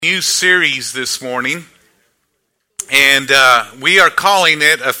New series this morning, and we are calling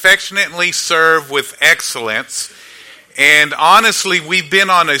it Affectionately Serve with Excellence. And honestly, we've been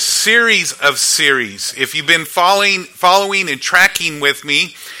on a series of series. If you've been following and tracking with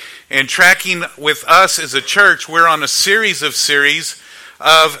me and tracking with us as a church, we're on a series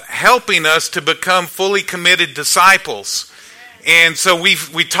of helping us to become fully committed disciples. And so we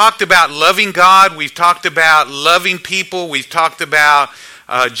talked about loving God, we've talked about loving people, we've talked about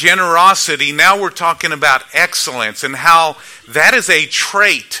generosity. Now we're talking about excellence and how that is a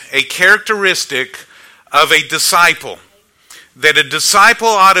trait, a characteristic of a disciple. That a disciple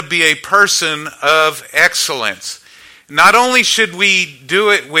ought to be a person of excellence. Not only should we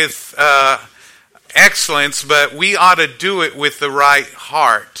do it with excellence, but we ought to do it with the right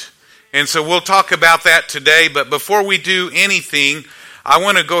heart. And so we'll talk about that today. But before we do anything, I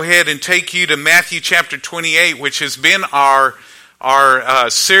want to go ahead and take you to Matthew chapter 28, which has been our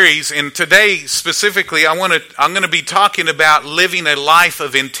series. And today specifically, I'm going to be talking about living a life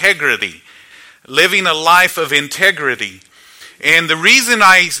of integrity. Living a life of integrity. And the reason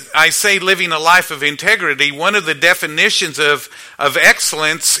I say living a life of integrity, one of the definitions of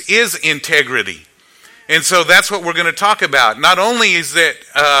excellence is integrity. And so that's what we're going to talk about. Not only is that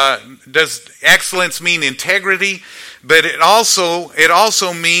does excellence mean integrity, but it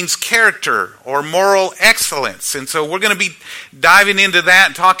also means character or moral excellence. And so we're going to be diving into that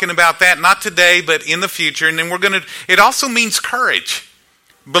and talking about that, not today, but in the future. And then it also means courage.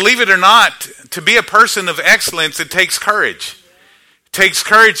 Believe it or not, to be a person of excellence, it takes courage. It takes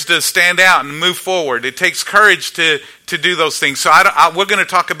courage to stand out and move forward. It takes courage to do those things. So we're going to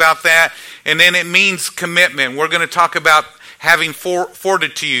talk about that. And then it means commitment. We're going to talk about having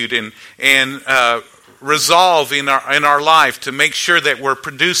fortitude and resolve in our life to make sure that we're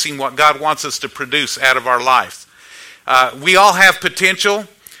producing what God wants us to produce out of our lives. We all have potential.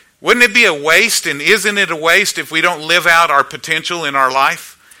 Wouldn't it be a waste, and isn't it a waste if we don't live out our potential in our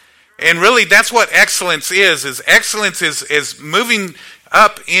life? And really, that's what excellence is excellence is moving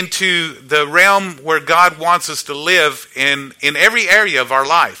up into the realm where God wants us to live in every area of our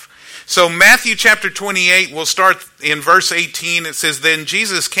life. So Matthew chapter 28, we'll start in verse 18. It says, "Then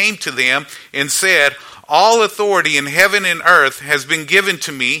Jesus came to them and said, 'All authority in heaven and earth has been given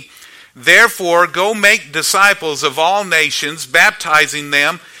to me. Therefore, go make disciples of all nations, baptizing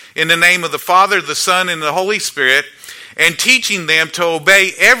them in the name of the Father, the Son, and the Holy Spirit, and teaching them to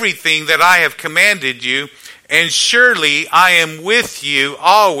obey everything that I have commanded you. And surely I am with you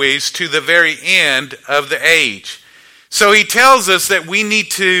always to the very end of the age.'" So he tells us that we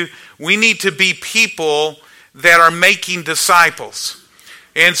need to be people that are making disciples.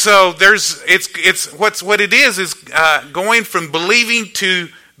 And so what it is going from believing to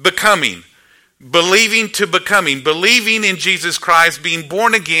becoming. Believing in Jesus Christ, being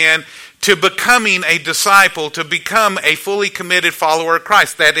born again, to becoming a disciple, to become a fully committed follower of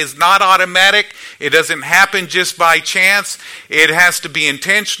Christ. That is not automatic. It doesn't happen just by chance. It has to be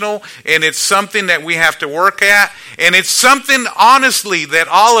intentional, and it's something that we have to work at. And it's something, honestly, that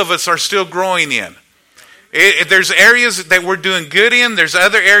all of us are still growing in. There's areas that we're doing good in. There's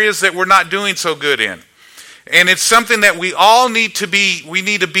other areas that we're not doing so good in. And it's something that we all need to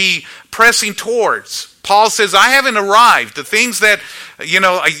be pressing towards. Paul says, I haven't arrived. The things that,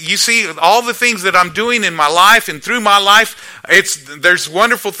 you see, all the things that I'm doing in my life and through my life, there's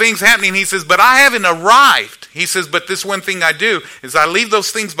wonderful things happening. He says, but I haven't arrived. He says, but this one thing I do is I leave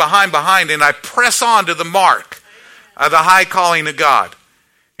those things behind and I press on to the mark of the high calling of God.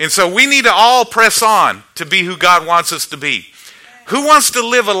 And so we need to all press on to be who God wants us to be. Who wants to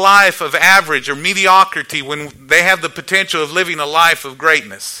live a life of average or mediocrity when they have the potential of living a life of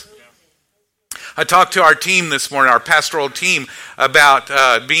greatness? I talked to our team this morning, our pastoral team, about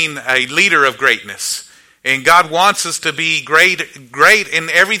being a leader of greatness. And God wants us to be great in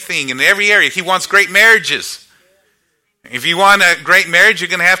everything, in every area. He wants great marriages. If you want a great marriage, you're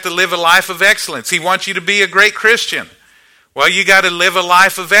going to have to live a life of excellence. He wants you to be a great Christian. Well, you got to live a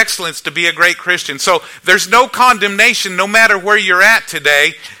life of excellence to be a great Christian. So there's no condemnation no matter where you're at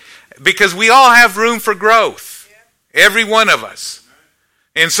today, because we all have room for growth. Every one of us.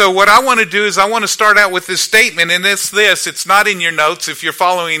 And so what I want to do is I want to start out with this statement, and it's not in your notes if you're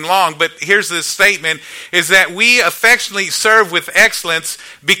following along, but here's this statement, is that we affectionately serve with excellence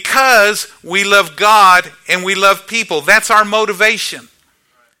because we love God and we love people. That's our motivation.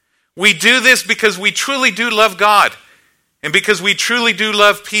 We do this because we truly do love God and because we truly do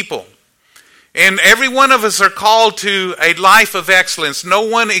love people. And every one of us are called to a life of excellence, no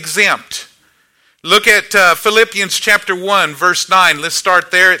one exempt. Look at Philippians chapter 1, verse 9. Let's start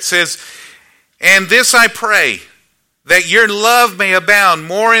there. It says, "And this I pray, that your love may abound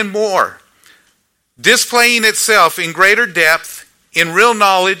more and more, displaying itself in greater depth, in real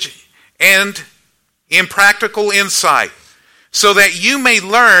knowledge, and in practical insight, so that you may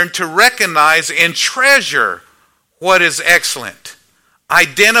learn to recognize and treasure what is excellent,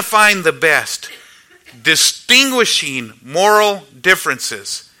 identifying the best, distinguishing moral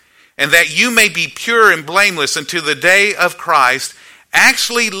differences, and that you may be pure and blameless unto the day of Christ,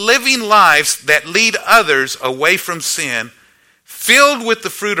 actually living lives that lead others away from sin, filled with the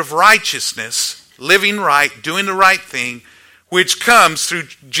fruit of righteousness, living right, doing the right thing, which comes through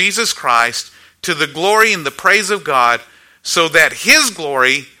Jesus Christ to the glory and the praise of God, so that his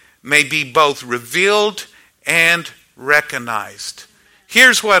glory may be both revealed and recognized.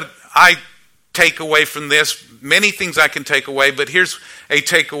 Here's what I take away from this. Many things I can take away, but here's a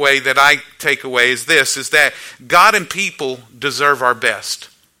takeaway that I take away is this, is that God and people deserve our best.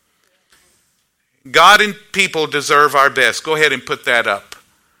 God and people deserve our best. Go ahead and put that up.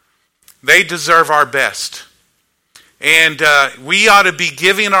 They deserve our best. And we ought to be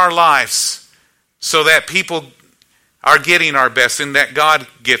giving our lives so that people are getting our best and that God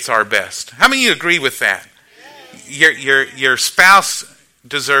gets our best. How many of you agree with that? Your spouse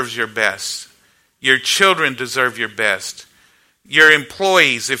deserves your best. Your children deserve your best. Your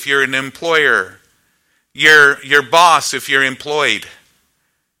employees, if you're an employer. Your boss, if you're employed.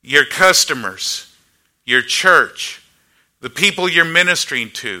 Your customers. Your church. The people you're ministering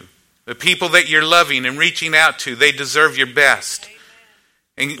to. The people that you're loving and reaching out to. They deserve your best.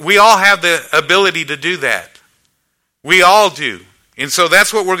 And we all have the ability to do that. We all do. And so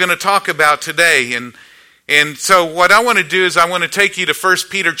that's what we're going to talk about today. And so what I want to do is I want to take you to 1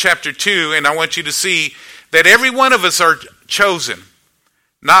 Peter chapter 2, and I want you to see that every one of us are chosen.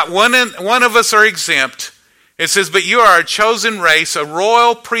 Not one of us are exempt. It says, but you are a chosen race, a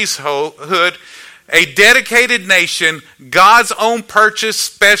royal priesthood, a dedicated nation, God's own purchased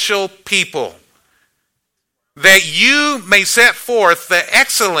special people, that you may set forth the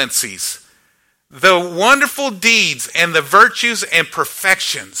excellencies, the wonderful deeds and the virtues and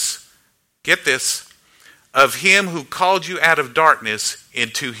perfections, get this, of him who called you out of darkness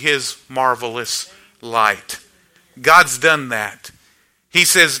into his marvelous light. God's done that. He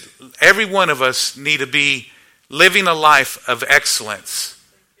says every one of us need to be living a life of excellence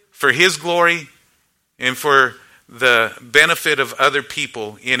for his glory and for the benefit of other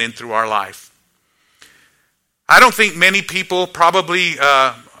people in and through our life. I don't think many people, probably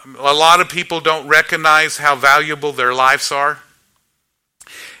a lot of people don't recognize how valuable their lives are.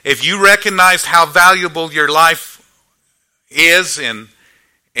 If you recognized how valuable your life is and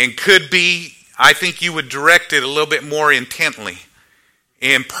could be, I think you would direct it a little bit more intently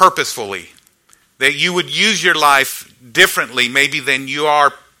and purposefully. That you would use your life differently maybe than you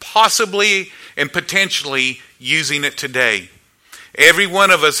are possibly and potentially using it today. Every one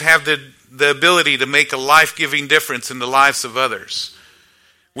of us have the ability to make a life-giving difference in the lives of others.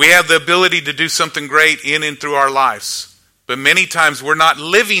 We have the ability to do something great in and through our lives. But many times we're not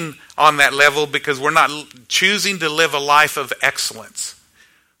living on that level because we're not choosing to live a life of excellence.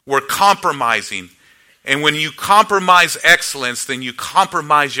 We're compromising. And when you compromise excellence, then you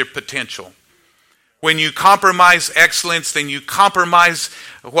compromise your potential. When you compromise excellence, then you compromise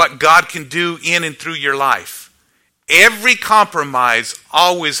what God can do in and through your life. Every compromise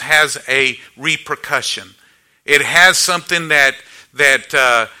always has a repercussion. It has something that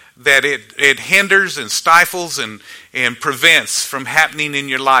it hinders and stifles and prevents from happening in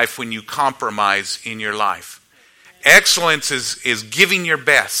your life when you compromise in your life. Excellence is giving your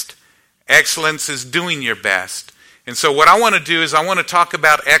best. Excellence is doing your best. And so what I want to do is I want to talk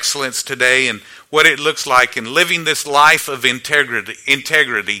about excellence today and what it looks like in living this life of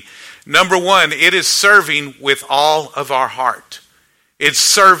integrity. Number one, it is serving with all of our heart. It's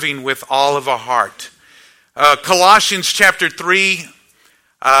serving with all of our heart. Colossians chapter 3,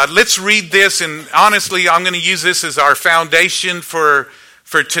 let's read this, and honestly, I'm going to use this as our foundation for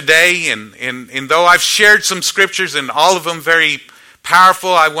today. And though I've shared some scriptures and all of them very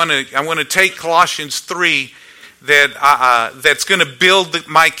powerful, I want to take Colossians 3 that's going to build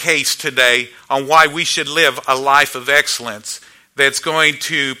my case today on why we should live a life of excellence that's going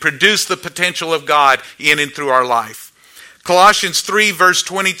to produce the potential of God in and through our life. Colossians 3 verse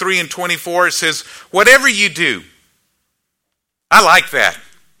 23 and 24, it says, whatever you do, I like that.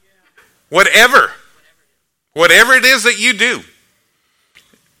 Whatever it is that you do,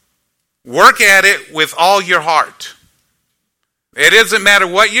 work at it with all your heart. It doesn't matter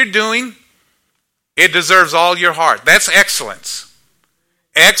what you're doing. It deserves all your heart. That's excellence.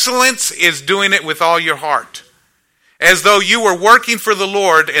 Excellence is doing it with all your heart. As though you were working for the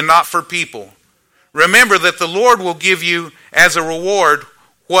Lord and not for people. Remember that the Lord will give you as a reward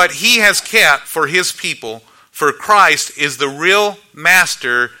what he has kept for his people, for Christ is the real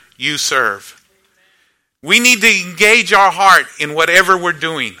master you serve. We need to engage our heart in whatever we're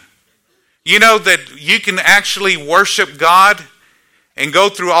doing. You know that you can actually worship God and go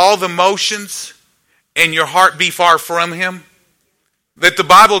through all the motions and your heart be far from him? That the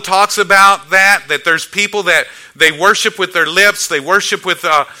Bible talks about that there's people that they worship with their lips, they worship with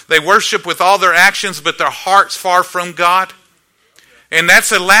all their actions, but their heart's far from God. And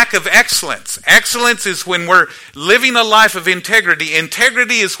that's a lack of excellence. Excellence is when we're living a life of integrity.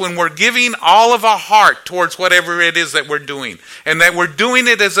 Integrity is when we're giving all of our heart towards whatever it is that we're doing. And that we're doing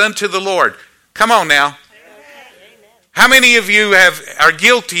it as unto the Lord. Come on now. How many of you are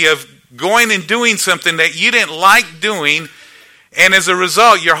guilty of going and doing something that you didn't like doing, and as a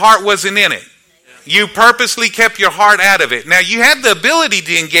result, your heart wasn't in it? You purposely kept your heart out of it. Now, you had the ability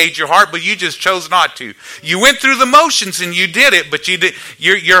to engage your heart, but you just chose not to. You went through the motions and you did it, but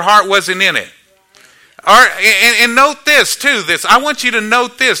your heart wasn't in it. And note this too. I want you to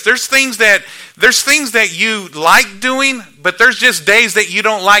note this. There's things that you like doing, but there's just days that you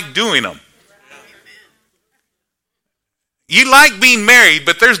don't like doing them. You like being married,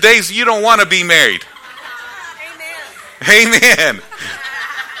 but there's days you don't want to be married. Amen. Amen.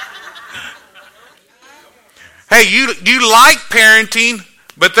 Hey, you like parenting,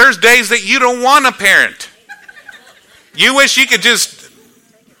 but there's days that you don't want to parent. You wish you could just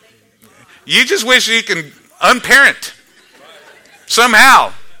wish you can unparent.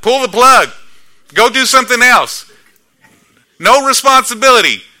 Somehow. Pull the plug. Go do something else. No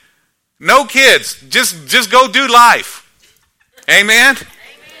responsibility. No kids. Just go do life. Amen?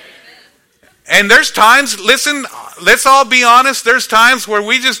 And there's times, listen, let's all be honest, there's times where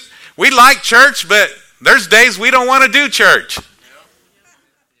we like church, but there's days we don't want to do church.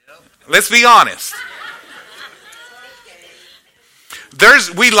 Let's be honest.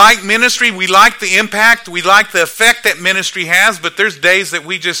 We like ministry, we like the impact, we like the effect that ministry has, but there's days that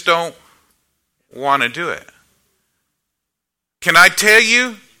we just don't want to do it. Can I tell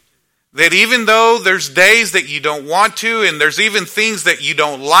you that even though there's days that you don't want to, and there's even things that you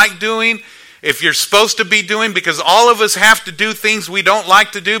don't like doing, if you're supposed to be doing, because all of us have to do things we don't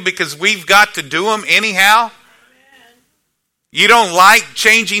like to do because we've got to do them anyhow. You don't like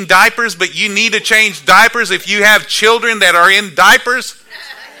changing diapers, but you need to change diapers if you have children that are in diapers.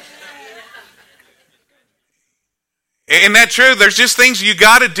 Isn't that true? There's just things you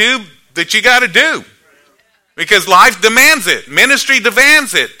got to do that you got to do because life demands it. Ministry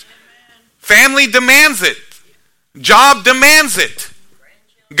demands it. Family demands it. Job demands it.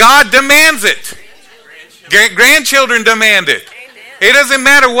 God demands it. Grandchildren demand it. It doesn't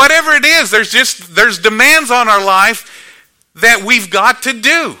matter, whatever it is, there's demands on our life that we've got to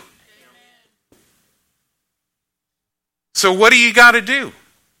do. So what do you got to do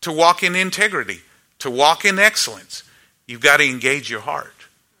to walk in integrity, to walk in excellence? You've got to engage your heart,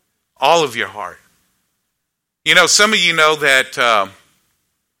 all of your heart. You know, some of you know that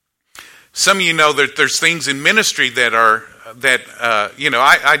there's things in ministry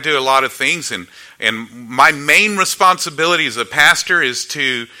I do a lot of things, and my main responsibility as a pastor is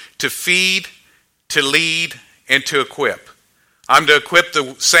to feed, to lead, and to equip. I'm to equip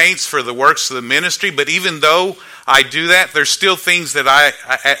the saints for the works of the ministry, but even though I do that, there's still things that I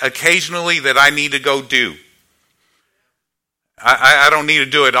occasionally that I need to go do. I don't need to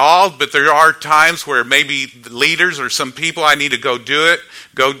do it all, but there are times where maybe leaders or some people I need to go do it,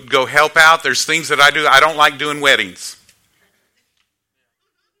 go help out. There's things that I do. I don't like doing weddings.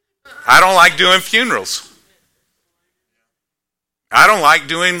 I don't like doing funerals. I don't like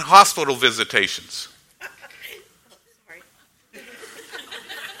doing hospital visitations.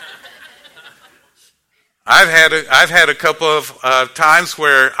 I've had a couple of times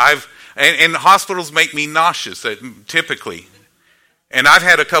where and hospitals make me nauseous typically. And I've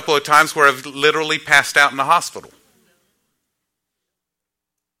had a couple of times where I've literally passed out in the hospital.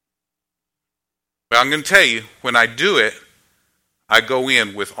 But I'm going to tell you, when I do it, I go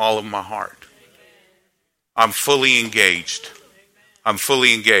in with all of my heart. I'm fully engaged. I'm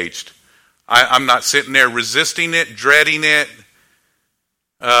fully engaged. I'm not sitting there resisting it, dreading it,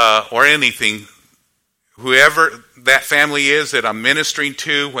 or anything. Whoever that family is that I'm ministering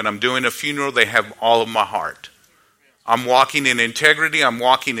to, when I'm doing a funeral, they have all of my heart. I'm walking in integrity. I'm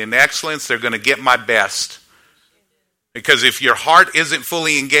walking in excellence. They're going to get my best. Because if your heart isn't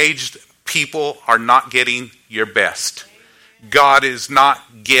fully engaged, people are not getting your best. God is not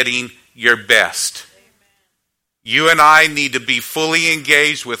getting your best. You and I need to be fully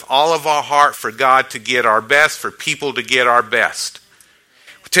engaged with all of our heart for God to get our best, for people to get our best.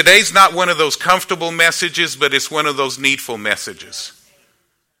 Today's not one of those comfortable messages, but it's one of those needful messages.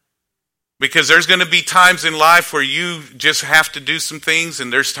 Because there's going to be times in life where you just have to do some things,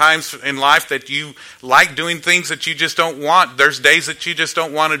 and there's times in life that you like doing things that you just don't want. There's days that you just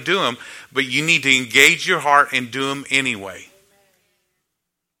don't want to do them, but you need to engage your heart and do them anyway.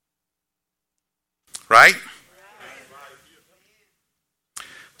 Right?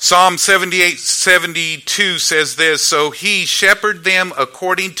 Psalm 78:72 says this, so he shepherded them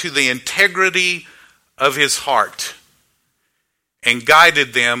according to the integrity of his heart and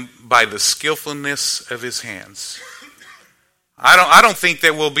guided them by the skillfulness of his hands. I don't think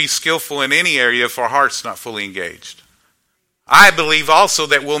that we'll be skillful in any area if our heart's not fully engaged. I believe also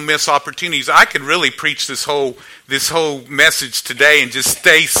that we'll miss opportunities. I could really preach this whole message today and just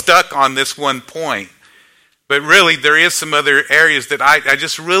stay stuck on this one point. But really, there is some other areas that I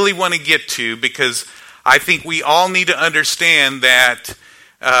just really want to get to, because I think we all need to understand that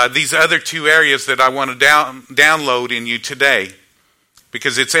these other two areas that I want to download in you today,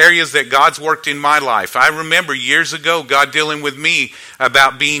 because it's areas that God's worked in my life. I remember years ago God dealing with me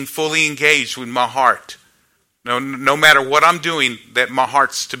about being fully engaged with my heart. No matter what I'm doing, that my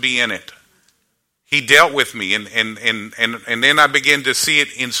heart's to be in it. He dealt with me, and then I began to see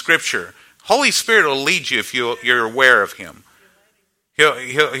it in Scripture. Holy Spirit will lead you if you're aware of Him. He'll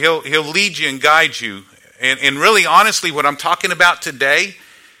lead you and guide you. And really, honestly, what I'm talking about today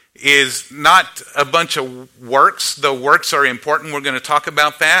is not a bunch of works, though works are important. We're going to talk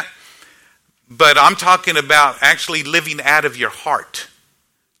about that. But I'm talking about actually living out of your heart.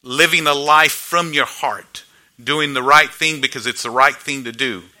 Living a life from your heart. Doing the right thing because it's the right thing to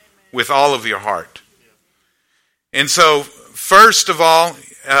do with all of your heart. And so, first of all,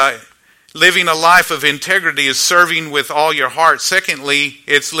 living a life of integrity is serving with all your heart. Secondly,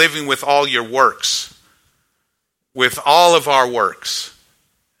 it's living with all your works. With all of our works.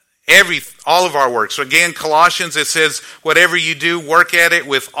 All of our works. So again, Colossians, it says, whatever you do, work at it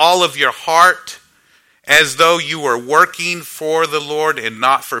with all of your heart, as though you were working for the Lord and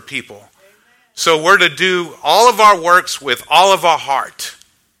not for people. So we're to do all of our works with all of our heart.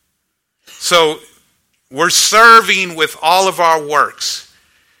 So we're serving with all of our works.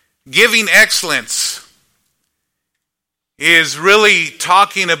 Giving excellence is really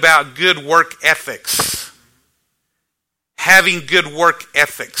talking about good work ethics. Having good work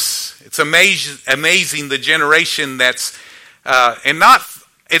ethics. It's amazing the generation that's,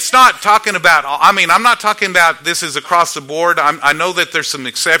 it's not talking about, I'm not talking about this is across the board. I know that there's some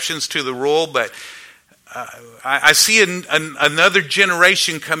exceptions to the rule, but I see another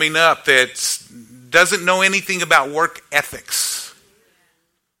generation coming up that doesn't know anything about work ethics.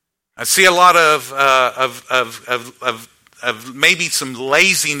 I see a lot of maybe some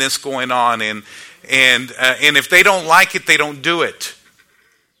laziness going on, and if they don't like it, they don't do it,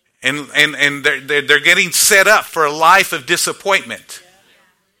 and they're getting set up for a life of disappointment,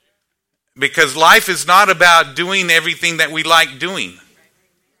 because life is not about doing everything that we like doing.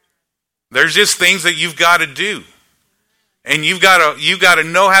 There's just things that you've got to do. And you've got to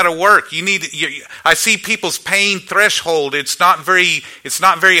know how to work. I see people's pain threshold. It's not very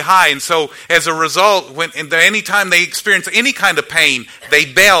high, and so as a result, anytime they experience any kind of pain, they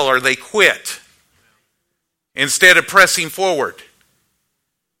bail or they quit instead of pressing forward.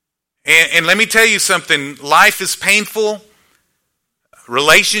 And let me tell you something: life is painful.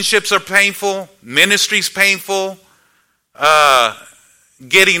 Relationships are painful. Ministry's painful.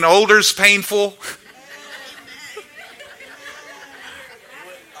 Getting older's painful.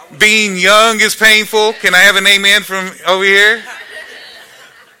 Being young is painful. Can I have an amen from over here?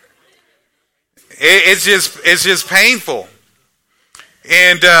 It's just painful.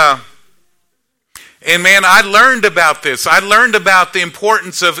 And man, I learned about this. I learned about the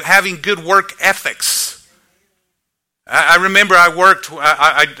importance of having good work ethics. I remember I worked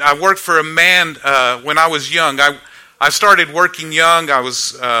for a man when I was young. I started working young. I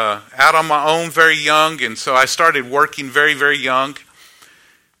was out on my own very young, and so I started working very, very young.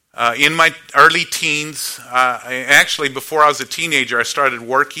 In my early teens, actually before I was a teenager, I started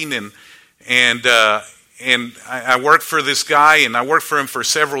working, and I worked for this guy, and I worked for him for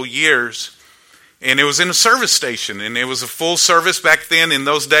several years. And it was in a service station, and it was a full service. Back then, in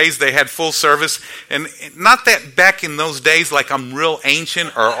those days, they had full service. And not that back in those days like I'm real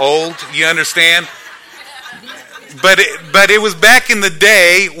ancient or old, you understand? But it was back in the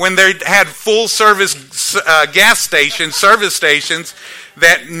day when they had full service gas stations, service stations,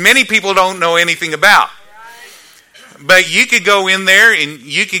 that many people don't know anything about. But you could go in there and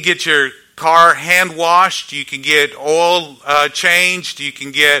you could get your car hand washed. You can get oil changed. You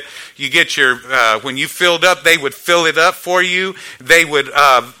get your when you filled up, they would fill it up for you. They would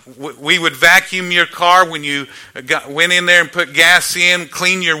we would vacuum your car when you went in there and put gas in,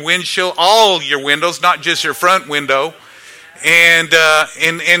 clean your windshield, all your windows, not just your front window.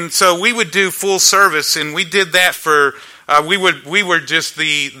 And so we would do full service, and we did that for we were just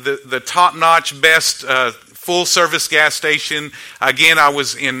the top notch best full service gas station. Again, I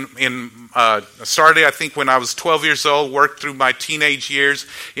was started I think when I was 12 years old, worked through my teenage years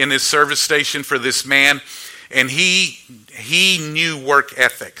in this service station for this man, and he knew work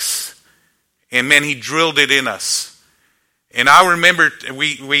ethics, and man, he drilled it in us. And I remember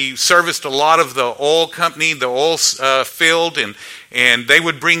we serviced a lot of the oil company, the oil field, and they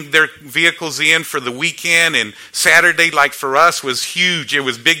would bring their vehicles in for the weekend. And Saturday, like for us, was huge. It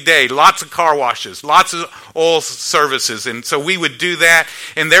was big day. Lots of car washes, lots of oil services. And so we would do that.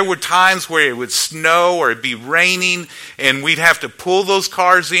 And there were times where it would snow or it'd be raining, and we'd have to pull those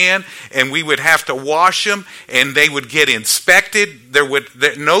cars in, and we would have to wash them, and they would get inspected. There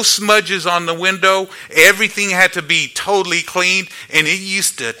no smudges on the window. Everything had to be totally cleaned, and it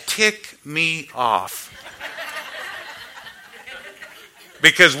used to tick me off.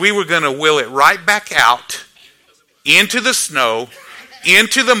 Because we were going to wheel it right back out into the snow,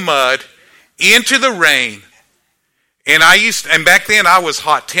 into the mud, into the rain. And back then I was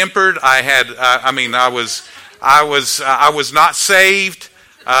hot-tempered. I was not saved.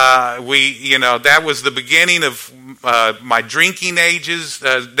 That was the beginning of my drinking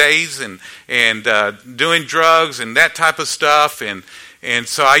days and doing drugs and that type of stuff. And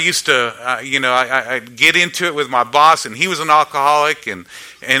so I used to, I'd get into it with my boss, and he was an alcoholic, and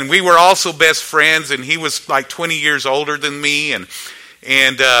we were also best friends, and he was like 20 years older than me, and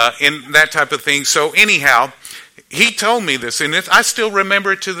that type of thing. So anyhow, he told me this, and I still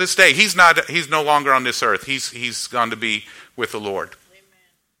remember it to this day. He's no longer on this earth. He's gone to be with the Lord.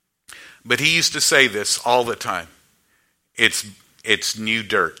 Amen. But he used to say this all the time. It's new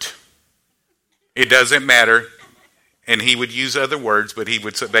dirt. It doesn't matter. And he would use other words, but he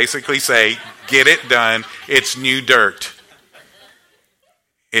would basically say, get it done. It's new dirt.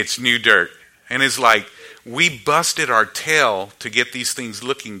 It's new dirt. And it's like, we busted our tail to get these things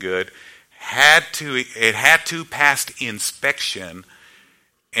looking good. It had to pass inspection,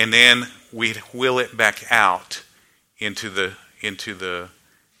 and then we'd wheel it back out into the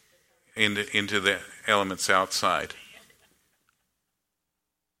elements outside.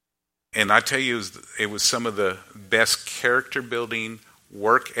 And I tell you, it was some of the best character building,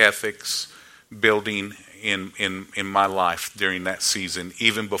 work ethics building in my life during that season,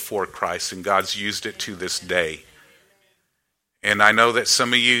 even before Christ. And God's used it to this day. And I know that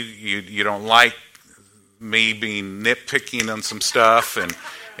some of you don't like me being nitpicking on some stuff,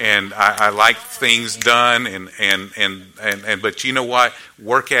 and I like things done, but you know what?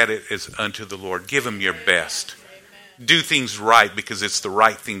 Work at it as unto the Lord. Give Him your best. Do things right because it's the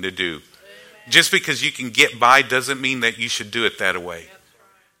right thing to do. Just because you can get by doesn't mean that you should do it that way.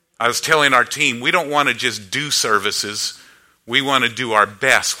 I was telling our team, we don't want to just do services. We want to do our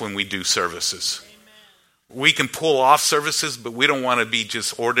best when we do services. We can pull off services, but we don't want to be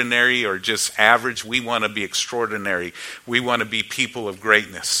just ordinary or just average. We want to be extraordinary. We want to be people of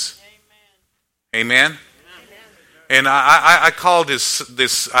greatness. Amen? And I called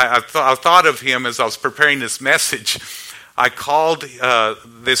I thought of him as I was preparing this message. I called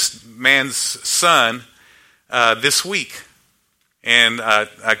this man's son this week. And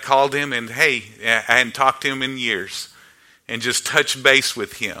I called him, and hey, I hadn't talked to him in years. And just touched base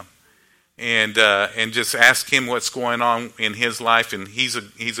with him. And just ask him what's going on in his life. And he's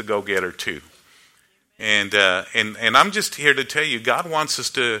a go-getter too. And I'm just here to tell you, God wants us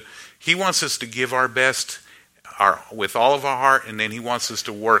to, He wants us to give our best with all of our heart, and then He wants us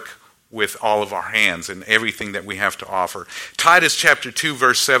to work with all of our hands and everything that we have to offer. Titus chapter 2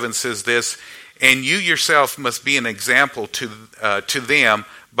 verse 7 says this, and you yourself must be an example to them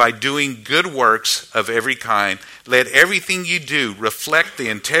by doing good works of every kind. Let everything you do reflect the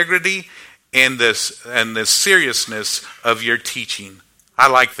integrity and the seriousness of your teaching. I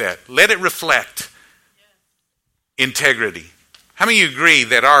like that. Let it reflect integrity. How many of you agree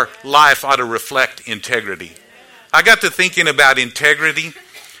that our life ought to reflect integrity? I got to thinking about integrity.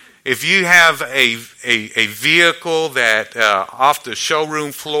 If you have a vehicle that off the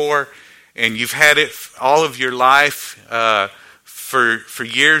showroom floor and you've had it all of your life for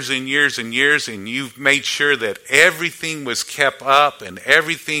years and years and years, and you've made sure that everything was kept up and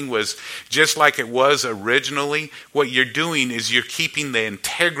everything was just like it was originally, what you're doing is you're keeping the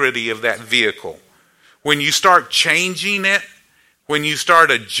integrity of that vehicle. When you start changing it, when you start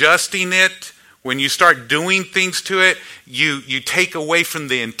adjusting it, when you start doing things to it, you take away from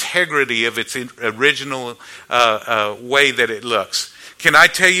the integrity of its original way that it looks. Can I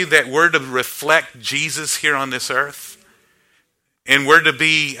tell you that we're to reflect Jesus here on this earth? And we're to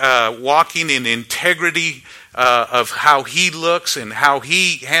be walking in integrity of how he looks and how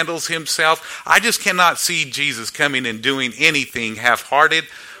he handles himself. I just cannot see Jesus coming and doing anything half-hearted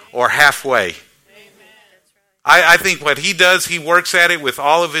or halfway. I think what he does, he works at it with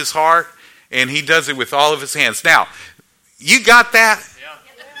all of his heart, and he does it with all of his hands. Now, you got that?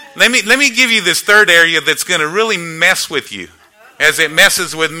 Yeah. Let me give you this third area that's going to really mess with you, as it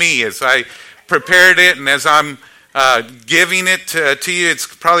messes with me as I prepared it, and as I'm giving it to you. It's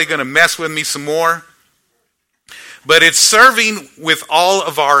probably going to mess with me some more. But it's serving with all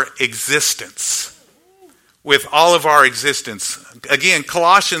of our existence. With all of our existence. Again,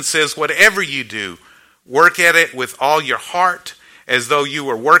 Colossians says, whatever you do, work at it with all your heart, as though you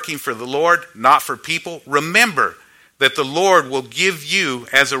were working for the Lord, not for people. Remember that the Lord will give you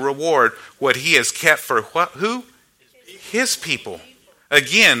as a reward what he has kept for who? His people.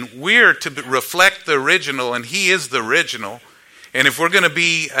 Again, we're to reflect the original, and he is the original. And if we're going to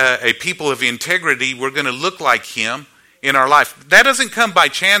be a people of integrity, we're going to look like him in our life. That doesn't come by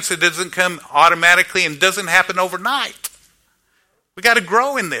chance. It doesn't come automatically, and doesn't happen overnight. We got to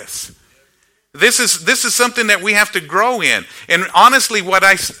grow in this. This is something that we have to grow in. And honestly, what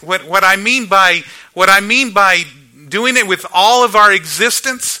I mean by doing it with all of our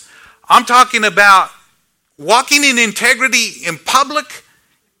existence, I'm talking about walking in integrity in public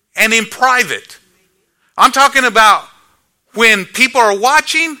and in private. I'm talking about when people are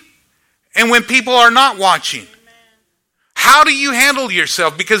watching and when people are not watching. How do you handle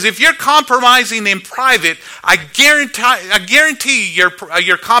yourself? Because if you're compromising in private, I guarantee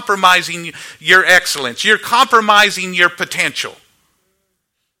you're compromising your excellence. You're compromising your potential.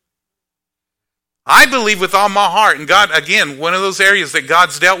 I believe with all my heart, and God, again, one of those areas that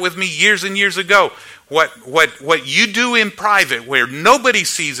God's dealt with me years and years ago, what you do in private, where nobody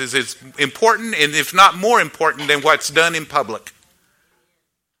sees, is important, and if not more important than what's done in public.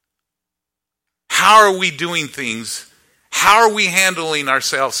 How are we doing things? How are we handling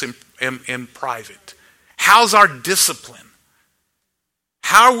ourselves in private? How's our discipline?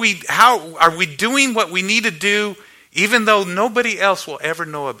 How are we doing what we need to do, even though nobody else will ever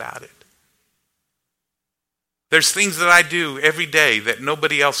know about it? There's things that I do every day that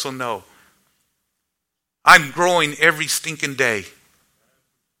nobody else will know. I'm growing every stinking day.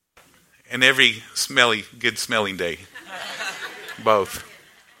 And every good smelling day. Both.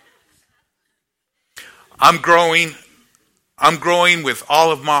 I'm growing with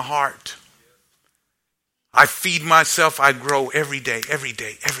all of my heart. I feed myself. I grow every day,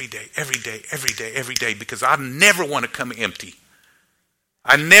 because I never want to come empty.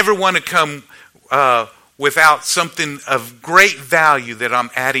 I never want to come without something of great value that I'm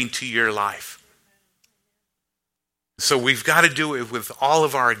adding to your life. So we've got to do it with all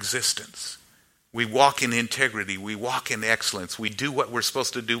of our existence. We walk in integrity. We walk in excellence. We do what we're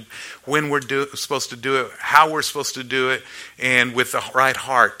supposed to do, when we're supposed to do it, how we're supposed to do it, and with the right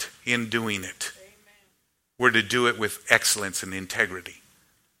heart in doing it. Amen. We're to do it with excellence and integrity.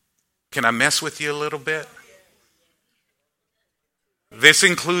 Can I mess with you a little bit? This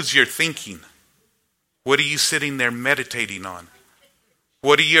includes your thinking. What are you sitting there meditating on?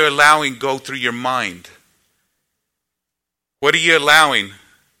 What are you allowing go through your mind? What are you allowing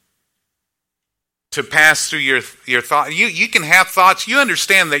to pass through your thought? You can have thoughts. You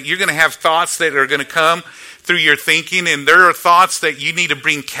understand that you're going to have thoughts that are going to come through your thinking, and there are thoughts that you need to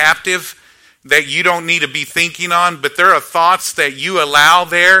bring captive that you don't need to be thinking on, but there are thoughts that you allow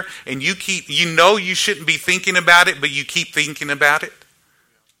there, and you shouldn't be thinking about it, but you keep thinking about it.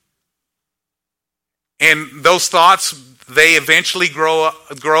 And those thoughts, they eventually grow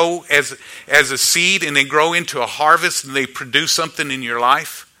as a seed, and they grow into a harvest, and they produce something in your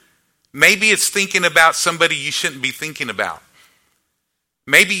life. Maybe it's thinking about somebody you shouldn't be thinking about.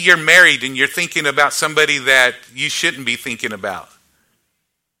 Maybe you're married and you're thinking about somebody that you shouldn't be thinking about.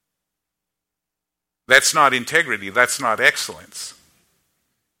 That's not integrity. That's not excellence.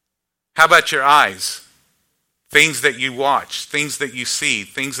 How about your eyes? Things that you watch, things that you see,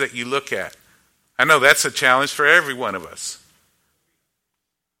 things that you look at. I know that's a challenge for every one of us.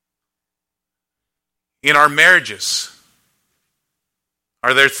 In our marriages,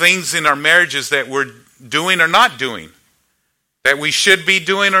 are there things in our marriages that we're doing or not doing? That we should be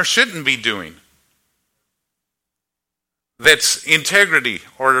doing or shouldn't be doing? That's integrity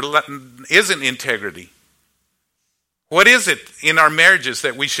or isn't integrity? What is it in our marriages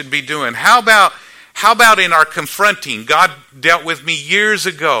that we should be doing? How about How about in our confronting? God dealt with me years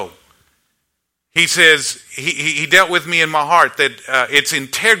ago. He says, he dealt with me in my heart that it's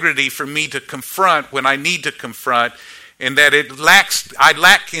integrity for me to confront when I need to confront, and that I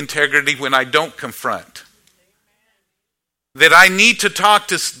lack integrity when I don't confront. That I need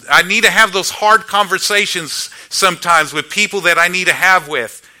to have those hard conversations sometimes with people that I need to have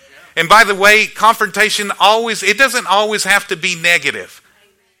with. And by the way, confrontation it doesn't always have to be negative.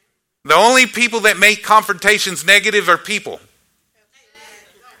 The only people that make confrontations negative are people.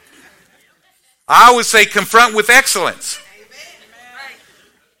 I always say confront with excellence.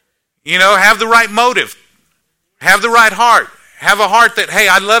 Have the right motive. Have the right heart. Have a heart that, hey,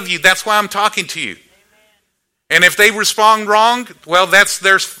 I love you. That's why I'm talking to you. And if they respond wrong, well, that's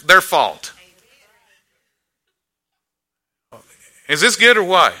their fault. Is this good or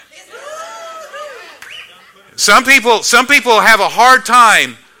what? Some people have a hard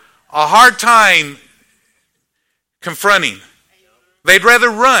time confronting. They'd rather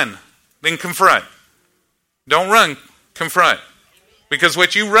run than confront. Don't run, confront. Because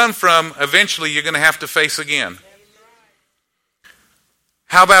what you run from, eventually you're going to have to face again.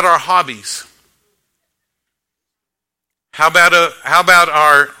 How about our hobbies? How about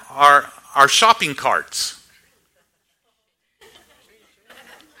our shopping carts?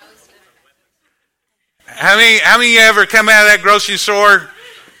 How many of you ever come out of that grocery store?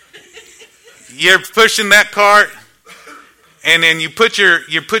 You're pushing that cart, and then you put your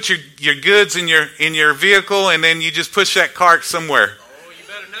goods in your vehicle, and then you just push that cart somewhere. Oh, you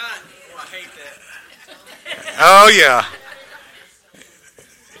better not. I hate that. Oh yeah.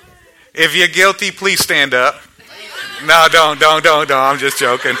 If you're guilty, please stand up. No, don't. I'm just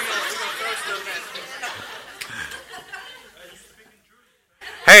joking.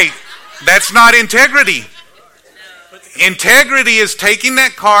 Hey, that's not integrity. Integrity is taking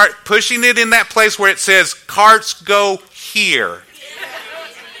that cart, pushing it in that place where it says, carts go here.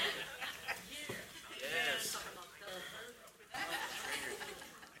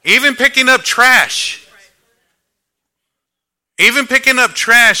 Even picking up trash. Even picking up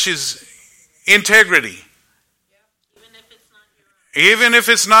trash is integrity. Even if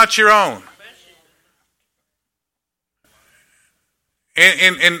it's not your own.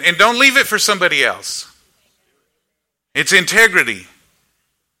 And don't leave it for somebody else. It's integrity.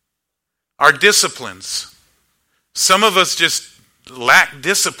 Our disciplines. Some of us just lack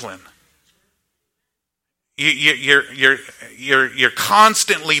discipline. You're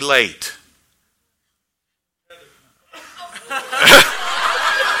constantly late.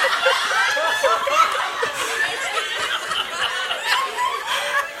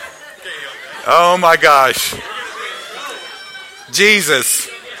 Oh my gosh. Jesus.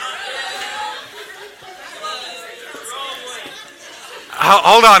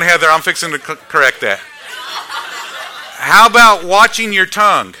 Hold on, Heather. I'm fixing to correct that. How about watching your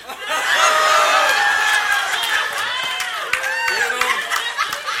tongue?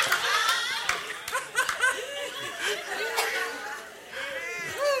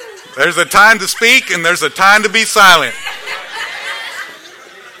 There's a time to speak and there's a time to be silent.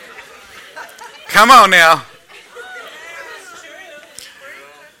 Come on now.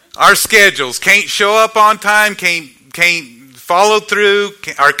 Our schedules can't show up on time, can't follow through,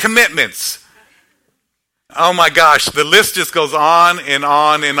 our commitments. Oh my gosh, the list just goes on and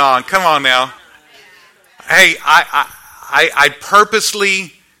on and on. Come on now. Hey, I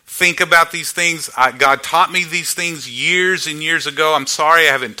purposely think about these things. God taught me these things years and years ago. I'm sorry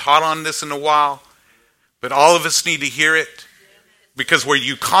I haven't taught on this in a while, but all of us need to hear it, because where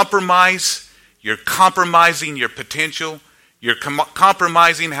you compromise, you're compromising your potential. You're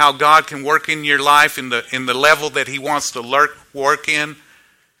compromising how God can work in your life in the level that He wants to work in.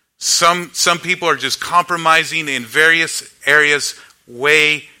 Some people are just compromising in various areas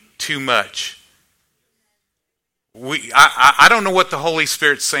way too much. I don't know what the Holy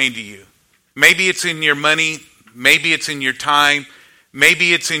Spirit's saying to you. Maybe it's in your money. Maybe it's in your time.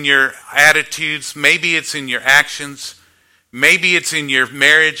 Maybe it's in your attitudes. Maybe it's in your actions. Maybe it's in your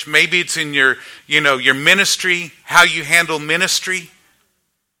marriage. Maybe it's in your ministry, how you handle ministry.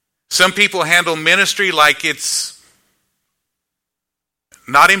 Some people handle ministry like it's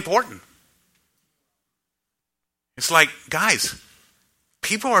not important. It's like, guys,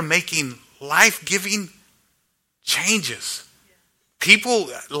 people are making life-giving changes. People,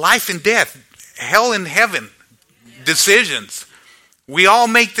 life and death, hell and heaven decisions. We all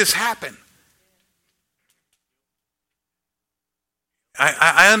make this happen.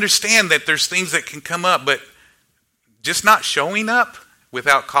 I understand that there's things that can come up, but just not showing up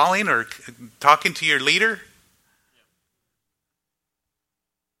without calling or talking to your leader,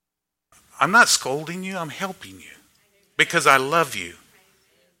 I'm not scolding you, I'm helping you because I love you.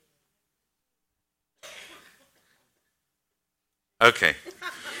 Okay.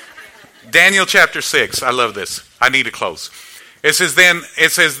 Daniel chapter 6. I love this. I need to close. It says, then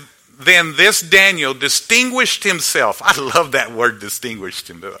this Daniel distinguished himself. I love that word, distinguished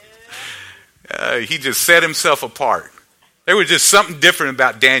himself. He just set himself apart. There was just something different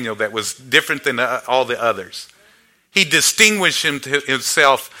about Daniel that was different than all the others. He distinguished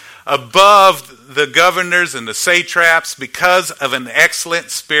himself above the governors and the satraps because of an excellent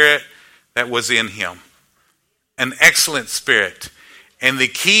spirit that was in him. An excellent spirit. And the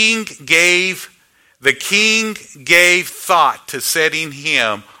king gave thought to setting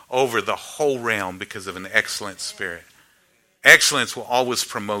him over the whole realm because of an excellent spirit. Excellence will always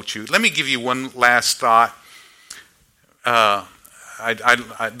promote you. Let me give you one last thought.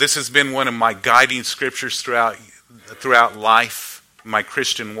 This has been one of my guiding scriptures throughout life, my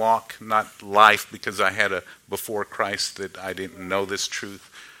Christian walk. Not life because I had a before Christ that I didn't know this truth.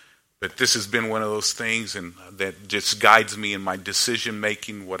 But this has been one of those things and that just guides me in my decision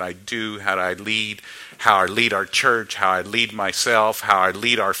making, what I do, how I lead our church, how I lead myself, how I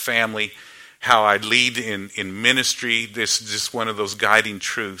lead our family, how I lead in ministry. This is just one of those guiding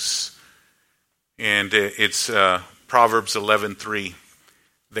truths. And it's Proverbs 11:3.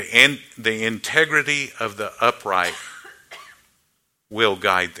 The integrity of the upright will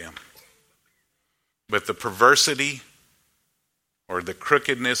guide them. But the perversity or the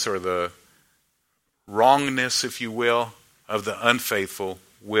crookedness or the wrongness, if you will, of the unfaithful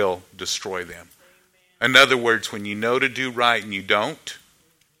will destroy them. In other words, when you know to do right and you don't,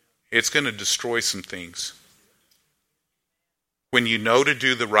 it's going to destroy some things. When you know to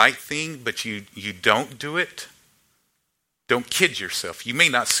do the right thing, but you don't do it, don't kid yourself. You may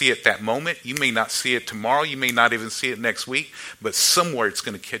not see it that moment. You may not see it tomorrow. You may not even see it next week. But somewhere it's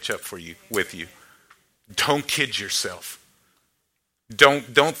going to catch up with you. Don't kid yourself. Don't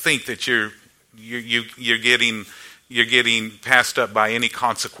think that you're getting passed up by any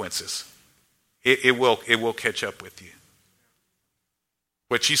consequences. It will catch up with you.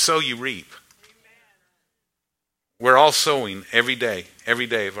 What you sow, you reap. We're all sowing every day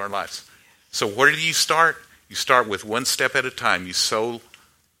of our lives. So where do you start? You start with one step at a time. You sow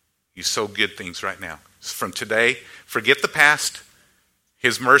good things right now. From today, forget the past.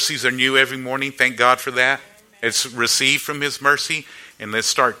 His mercies are new every morning. Thank God for that. It's received from His mercy. And let's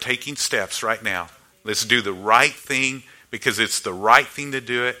start taking steps right now. Let's do the right thing because it's the right thing to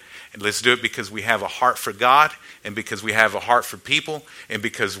do it. And let's do it because we have a heart for God and because we have a heart for people and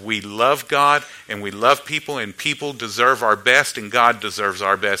because we love God and we love people and people deserve our best and God deserves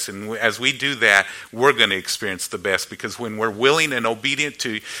our best. And as we do that, we're going to experience the best because when we're willing and obedient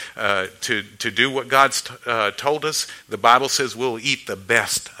to do what God's told us, the Bible says we'll eat the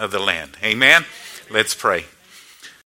best of the land. Amen? Let's pray.